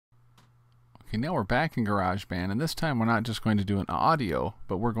Okay, now we're back in GarageBand, and this time we're not just going to do an audio,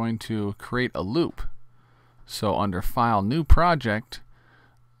 but we're going to create a loop. So under File, New Project,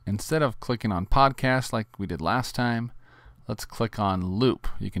 instead of clicking on Podcast like we did last time, let's click on Loop.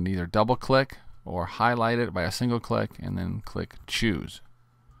 You can either double click or highlight it by a single click and then click Choose.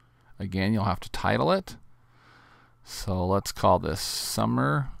 Again, you'll have to title it. So let's call this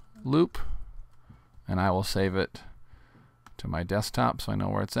Summer Loop, and I will save it to my desktop so I know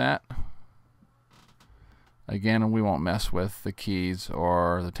where it's at. Again, we won't mess with the keys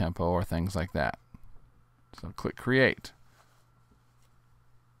or the tempo or things like that. So click Create.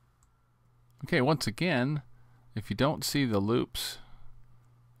 Okay, once again, if you don't see the loops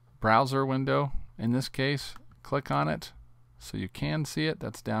browser window, in this case, click on it so you can see it.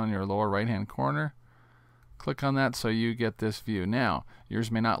 That's down in your lower right hand corner. Click on that so you get this view. Now,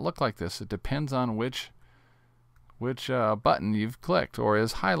 yours may not look like this. It depends on which button you've clicked or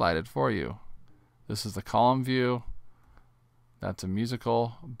is highlighted for you. This is the column view. That's a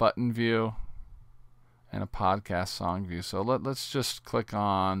musical button view and a podcast song view. So let's just click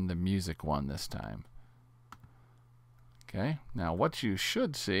on the music one this time. Okay, now what you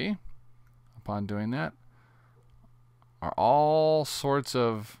should see upon doing that are all sorts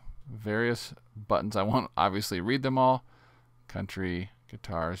of various buttons. I won't obviously read them all. Country,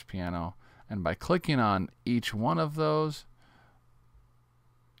 guitars, piano. And by clicking on each one of those,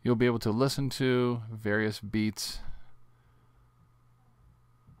 you'll be able to listen to various beats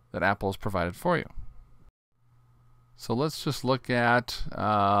that Apple's provided for you. So let's just look at,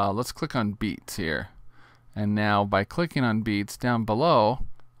 let's click on beats here. And now by clicking on beats down below,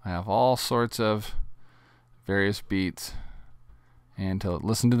 I have all sorts of various beats. And to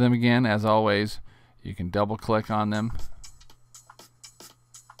listen to them again, as always, you can double click on them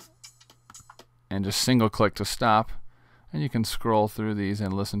and just single click to stop. And you can scroll through these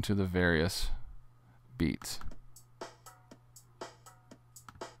and listen to the various beats.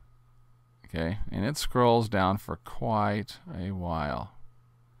 Okay, and it scrolls down for quite a while.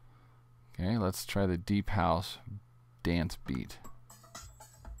 Okay, let's try the Deep House dance beat.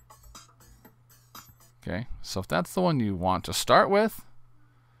 Okay, so if that's the one you want to start with,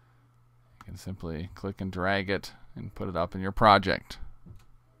 you can simply click and drag it and put it up in your project.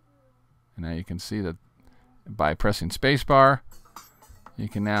 And now you can see that by pressing spacebar, you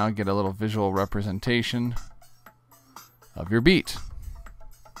can now get a little visual representation of your beat.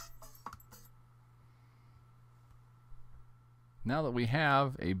 Now that we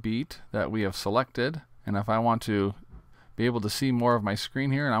have a beat that we have selected, and if I want to be able to see more of my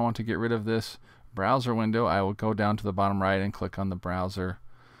screen here and I want to get rid of this browser window, I will go down to the bottom right and click on the browser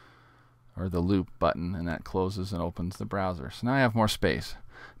or the loop button, and that closes and opens the browser. So now I have more space.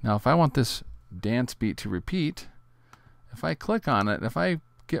 Now if I want this dance beat to repeat, if I click on it, if I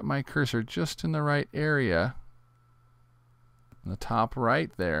get my cursor just in the right area, in the top right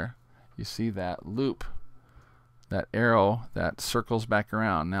there, you see that loop, that arrow that circles back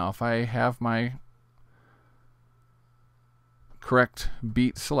around. Now if I have my correct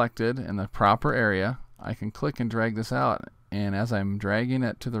beat selected in the proper area, I can click and drag this out, and as I'm dragging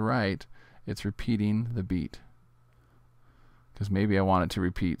it to the right, it's repeating the beat, because maybe I want it to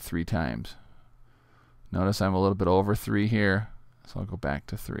repeat 3 times. Notice I'm a little bit over 3 here, so I'll go back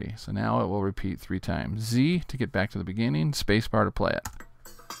to 3. So now it will repeat 3 times. Z to get back to the beginning, spacebar to play it.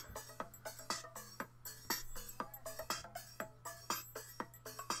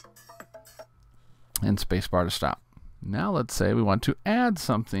 And spacebar to stop. Now let's say we want to add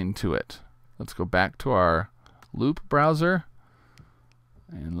something to it. Let's go back to our loop browser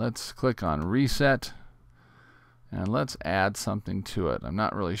and let's click on Reset, and let's add something to it. I'm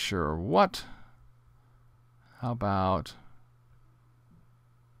not really sure what. How about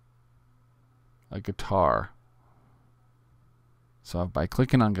a guitar? So by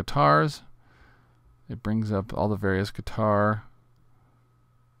clicking on guitars, it brings up all the various guitar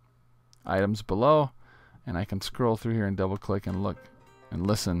items below, and I can scroll through here and double click and look and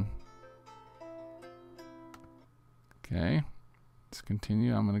listen. Okay, let's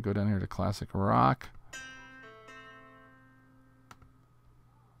continue. I'm going to go down here to classic rock.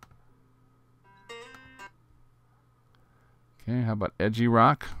 Okay, how about edgy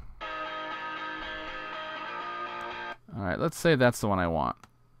rock? Alright, let's say that's the one I want.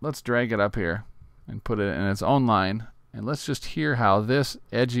 Let's drag it up here and put it in its own line, and let's just hear how this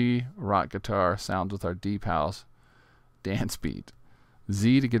edgy rock guitar sounds with our Deep House dance beat.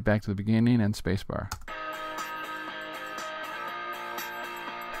 Z to get back to the beginning, and spacebar.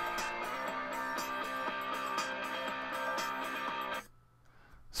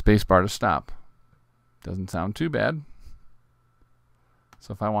 Spacebar to stop. Doesn't sound too bad.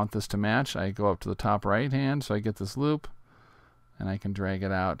 So if I want this to match, I go up to the top right hand, so I get this loop, and I can drag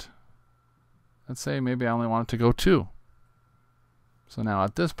it out. Let's say maybe I only want it to go 2. So now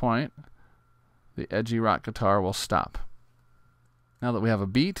at this point, the edgy rock guitar will stop. Now that we have a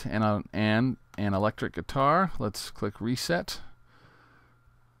beat and an electric guitar, let's click reset.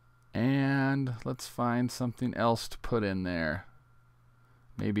 And let's find something else to put in there.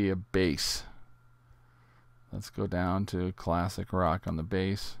 Maybe a bass. Let's go down to classic rock on the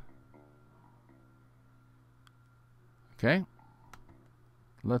bass. Okay.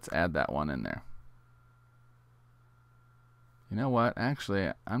 Let's add that one in there. You know what?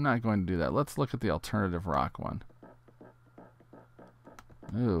 Actually, I'm not going to do that. Let's look at the alternative rock one.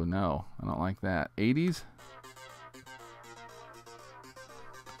 Ooh, no. I don't like that. 80s?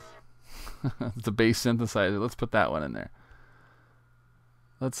 The bass synthesizer. Let's put that one in there.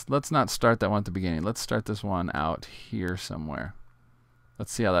 Let's not start that one at the beginning. Let's start this one out here somewhere.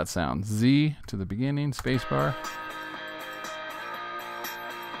 Let's see how that sounds. Z to the beginning, spacebar.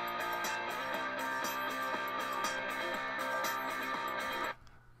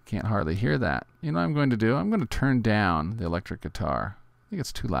 Can't hardly hear that. You know what I'm going to do? I'm going to turn down the electric guitar. I think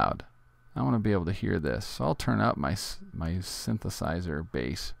it's too loud. I want to be able to hear this. So I'll turn up my synthesizer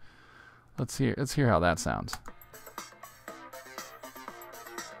bass. Let's hear how that sounds.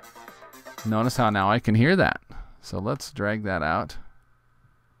 Notice how now I can hear that. So let's drag that out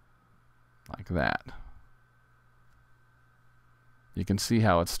like that. You can see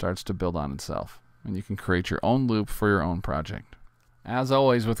how it starts to build on itself, and you can create your own loop for your own project. As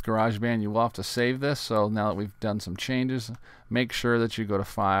always with GarageBand, you will have to save this. So now that we've done some changes, make sure that you go to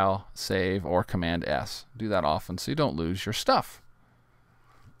File, Save, or Command S. Do that often so you don't lose your stuff.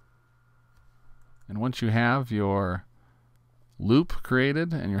 And once you have your loop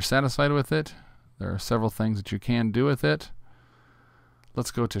created and you're satisfied with it, there are several things that you can do with it.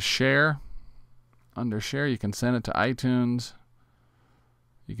 Let's go to Share. Under Share, you can send it to iTunes.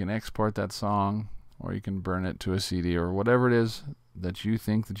 You can export that song, or you can burn it to a CD, or whatever it is that you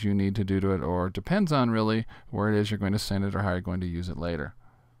think that you need to do to it, or it depends on really where it is you're going to send it or how you're going to use it later.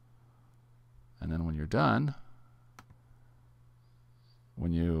 And then when you're done,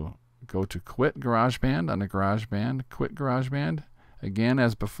 when you go to Quit GarageBand on the GarageBand, Quit GarageBand, again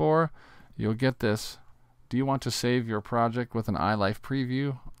as before, you'll get this. Do you want to save your project with an iLife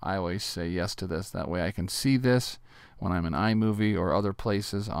preview? I always say yes to this. That way I can see this when I'm in iMovie or other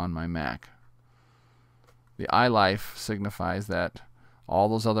places on my Mac. The iLife signifies that all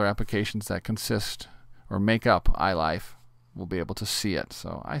those other applications that consist or make up iLife will be able to see it.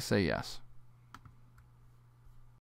 So I say yes.